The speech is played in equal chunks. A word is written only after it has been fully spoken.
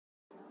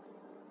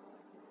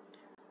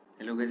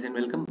Hello guys and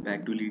welcome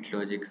back to Leet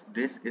Logics.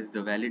 This is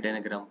the valid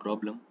anagram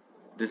problem.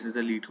 This is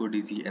a LeetCode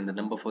easy and the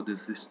number for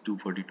this is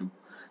 242.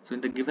 So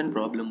in the given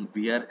problem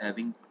we are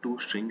having two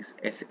strings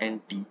s and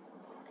t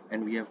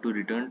and we have to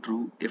return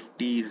true if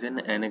t is an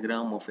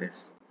anagram of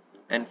s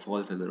and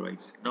false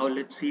otherwise. Now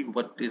let's see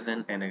what is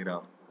an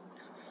anagram.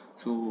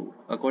 So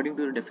according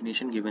to the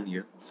definition given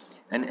here,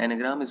 an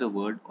anagram is a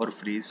word or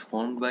phrase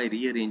formed by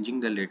rearranging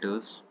the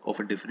letters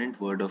of a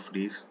different word or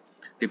phrase,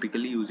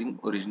 typically using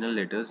original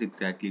letters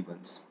exactly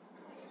once.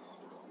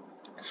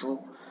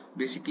 So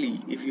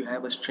basically if you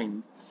have a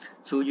string,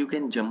 so you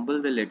can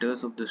jumble the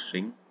letters of the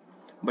string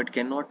but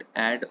cannot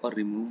add or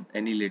remove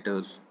any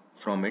letters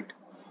from it,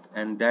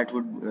 and that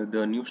would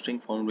the new string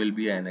formed will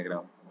be an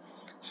anagram.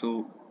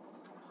 So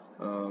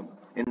uh,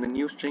 in the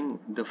new string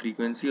the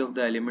frequency of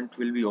the element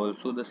will be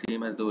also the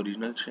same as the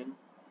original string,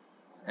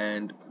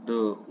 and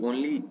the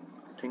only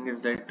thing is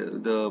that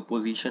the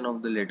position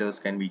of the letters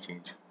can be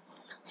changed.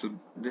 So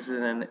this is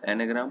an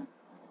anagram.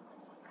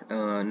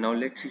 Now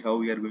let's see how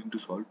we are going to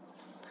solve.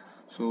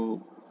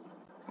 So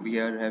we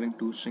are having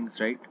two strings,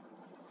 right?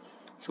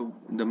 So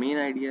the main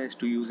idea is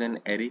to use an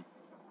array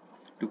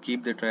to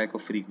keep the track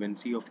of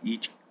frequency of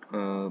each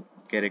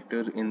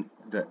character in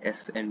the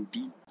s and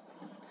t,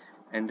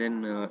 and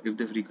then if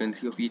the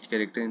frequency of each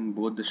character in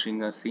both the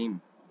string are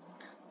same,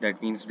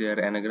 that means they are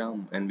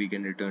anagram and we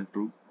can return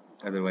true,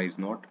 otherwise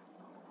not.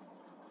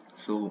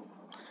 So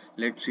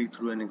let's see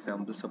through an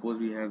example. Suppose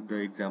we have the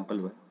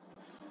example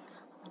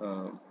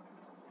one,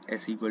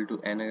 s equal to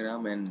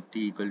anagram and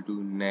t equal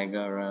to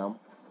nagaram.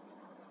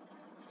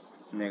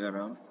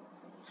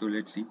 So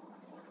let's see.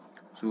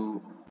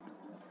 So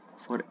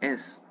for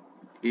s,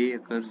 a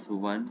occurs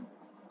 1,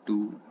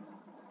 2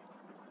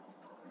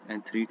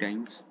 and 3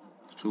 times,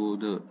 so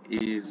the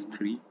a is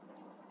 3.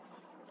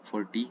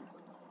 For t,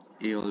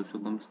 a also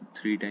comes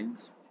 3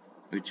 times,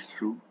 which is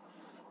true.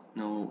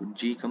 Now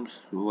g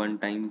comes 1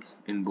 times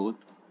in both,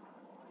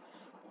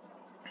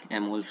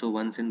 m also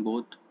once in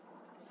both,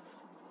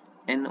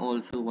 n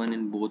also 1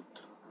 in both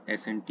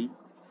s and t,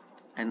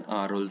 and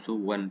r also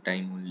 1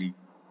 time only.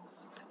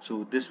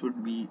 So this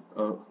would be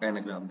a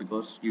anagram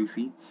because you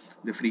see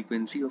the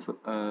frequency of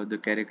the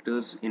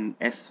characters in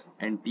s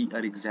and t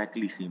are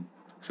exactly same.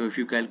 So if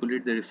you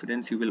calculate the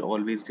difference, you will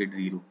always get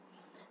 0.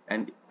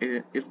 And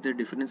if the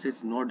difference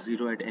is not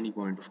 0 at any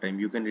point of time,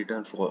 you can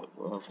return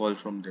false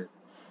from there.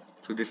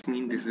 So this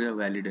means this is a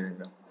valid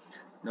anagram.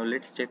 Now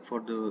let's check for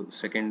the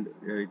second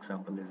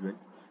example as well.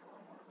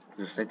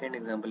 The second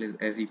example is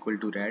s equal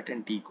to rat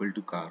and t equal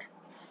to car.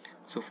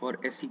 So for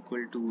s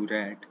equal to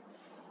rat,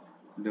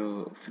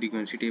 the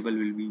frequency table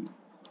will be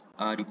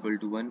r equal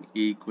to 1, a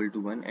equal to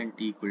 1 and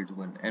t equal to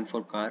 1, and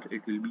for car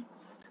it will be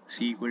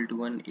c equal to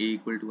 1, a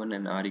equal to 1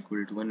 and r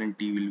equal to 1, and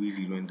t will be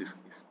 0 in this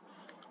case.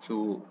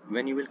 So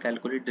when you will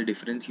calculate the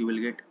difference, you will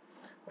get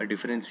a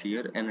difference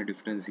here and a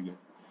difference here.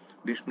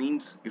 This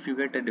means if you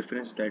get a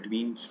difference, that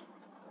means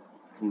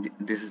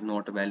this is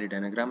not a valid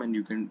anagram and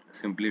you can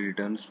simply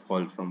return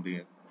false from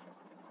there.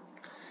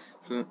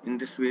 So in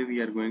this way we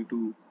are going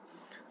to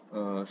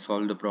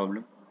solve the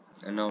problem.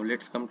 And now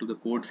let's come to the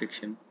code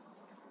section,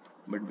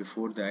 but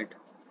before that,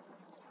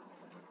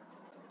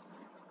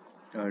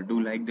 do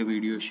like the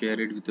video, share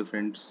it with your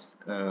friends,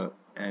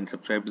 and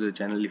subscribe to the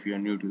channel if you are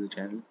new to the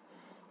channel.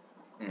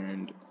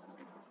 And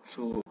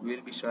so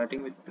we'll be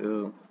starting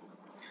with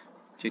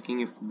checking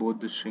if both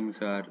the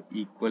strings are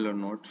equal or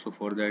not. So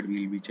for that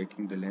we'll be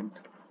checking the length.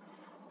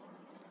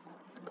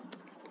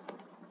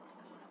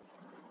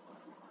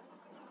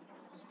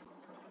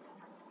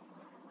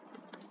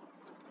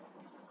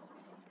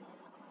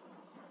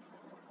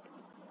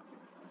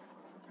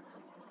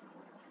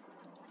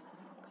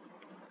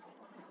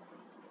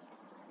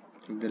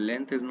 If the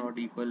length is not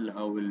equal,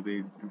 how will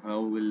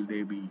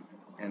they be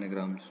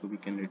anagrams? So we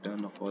can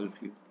return a false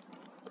here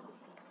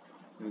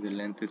if the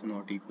length is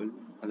not equal.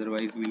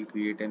 Otherwise we'll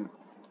create an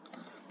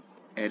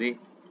array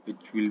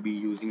which we'll be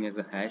using as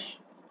a hash.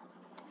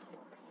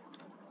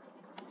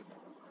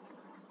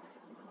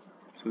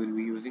 So we'll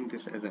be using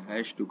this as a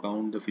hash to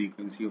count the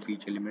frequency of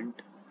each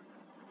element.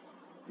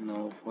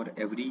 Now for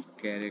every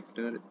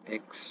character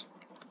x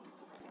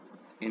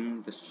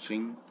in the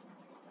string,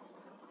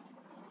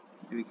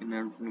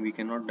 we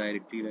cannot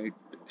directly write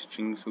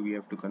string, so we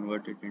have to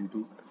convert it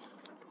into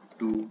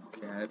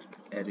 2-char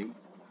array.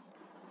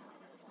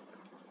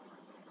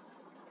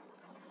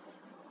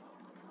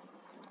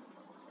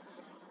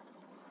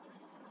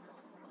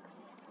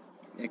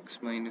 X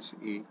minus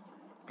a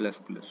plus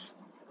plus.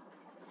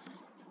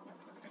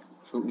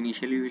 So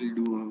initially we'll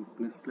do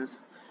plus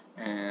plus,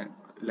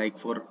 like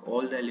for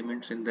all the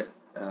elements in the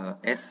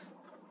s,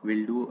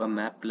 we'll do a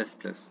map plus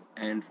plus,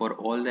 and for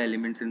all the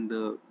elements in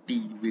the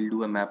t, we'll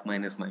do a map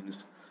minus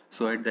minus.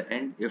 So at the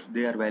end, if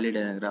they are valid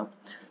anagram,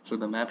 so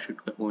the map should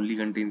only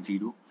contain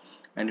 0,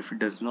 and if it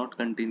does not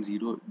contain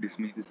 0, this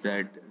means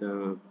that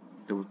the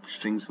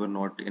strings were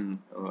not in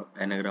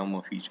anagram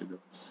of each other.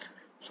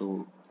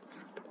 So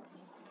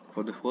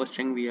for the first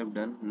string we have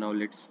done. Now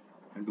let's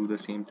do the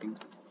same thing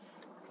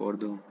for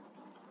the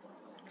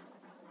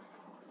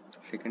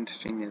second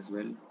string as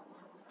well.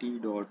 t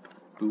dot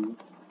to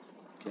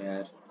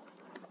char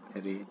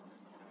array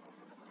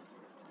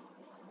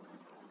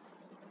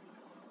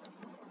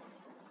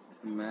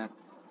map.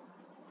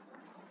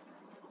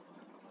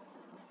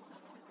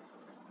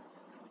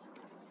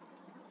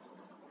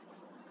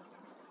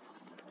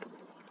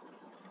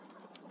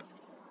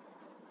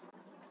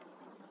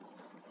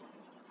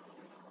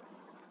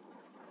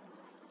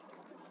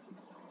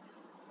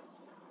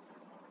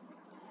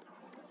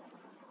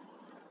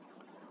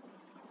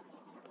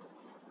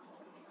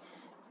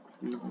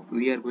 Now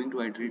we are going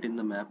to iterate in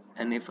the map,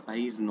 and if I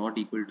is not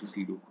equal to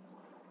 0,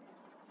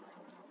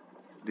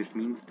 this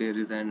means there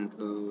is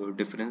an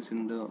difference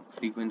in the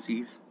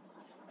frequencies,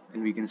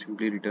 and we can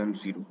simply return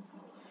 0.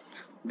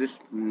 This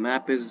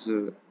map is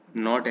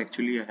not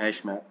actually a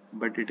hash map,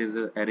 but it is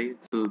an array,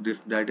 so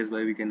that is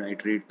why we can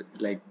iterate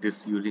like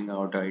this using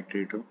our auto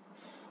iterator.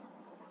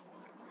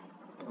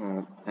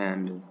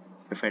 And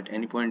if at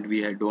any point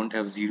we don't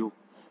have 0,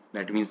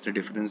 that means the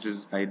difference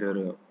is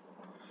either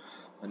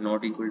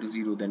not equal to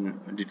 0, then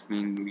it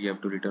means we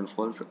have to return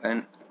false.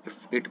 And if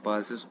it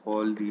passes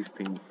all these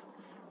things,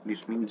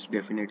 this means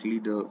definitely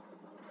the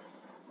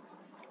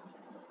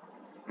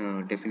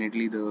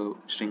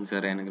strings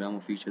are anagram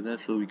of each other,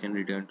 so we can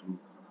return true.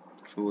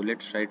 So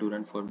let's try to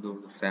run for the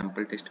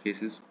sample test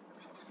cases.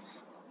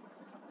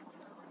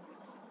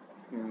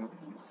 uh,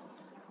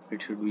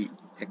 it should be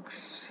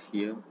x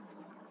here.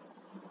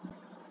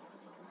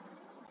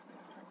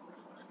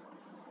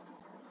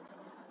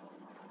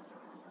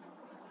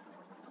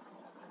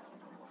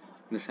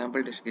 The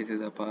sample test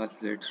cases are passed.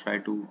 Let's try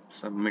to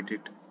submit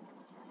it.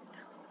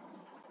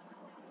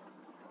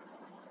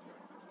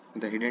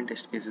 The hidden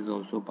test cases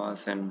also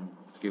pass and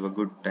give a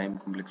good time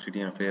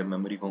complexity and a fair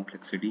memory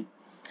complexity.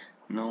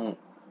 Now,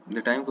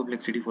 the time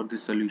complexity for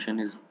this solution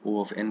is O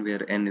of n,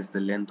 where n is the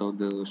length of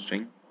the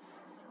string,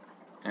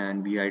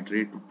 and we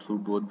iterate through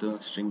both the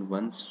string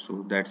once,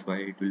 so that's why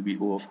it will be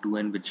O of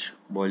 2n, which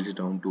boils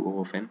down to O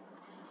of n.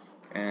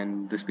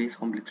 And the space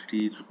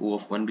complexity is O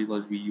of 1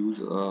 because we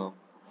use a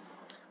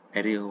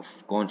array of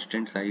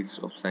constant size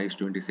of size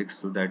 26,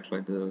 so that's why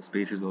the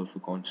space is also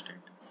constant.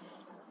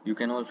 You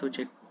can also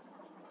check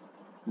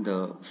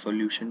the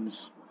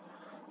solutions,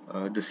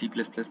 the C++,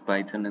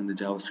 Python, and the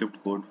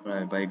JavaScript code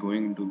by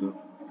going into the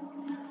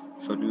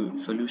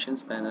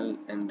solutions panel,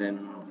 and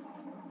then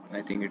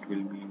I think it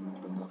will be in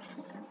the most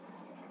recent.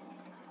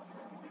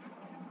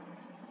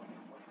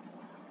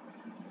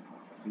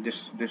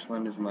 This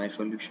one is my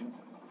solution.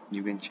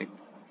 You can check,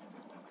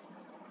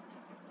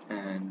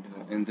 and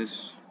in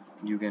this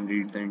you can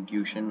read the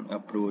intuition,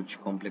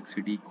 approach,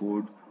 complexity,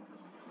 code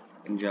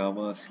in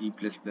Java, C++,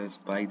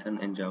 Python,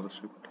 and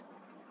JavaScript.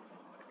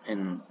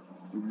 And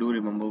do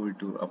remember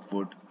to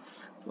upvote.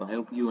 So I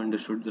hope you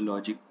understood the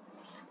logic.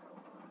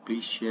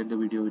 Please share the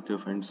video with your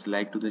friends,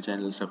 like to the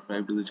channel,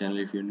 subscribe to the channel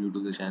if you're new to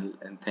the channel,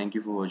 and thank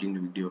you for watching the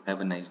video.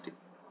 Have a nice day.